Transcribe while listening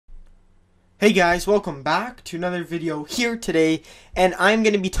Hey guys, welcome back to another video here today, and I'm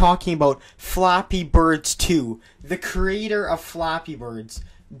going to be talking about Flappy Birds 2. The creator of Flappy Birds,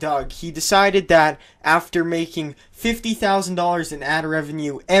 Doug, he decided that after making $50,000 in ad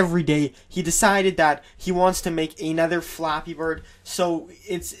revenue every day, he decided that he wants to make another Flappy Bird. So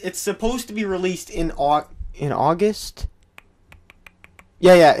it's supposed to be released in August?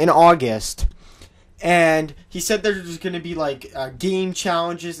 Yeah, in August. And he said there's going to be like game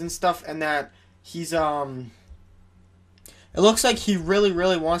challenges and stuff, and that he's it looks like he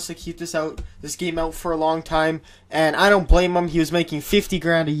really wants to keep this game out for a long time, and I don't blame him. He was making 50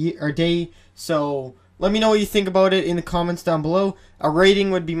 grand a day, so let me know what you think about it in the comments down below. A rating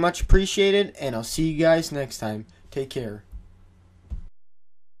would be much appreciated, and I'll see you guys next time. Take care.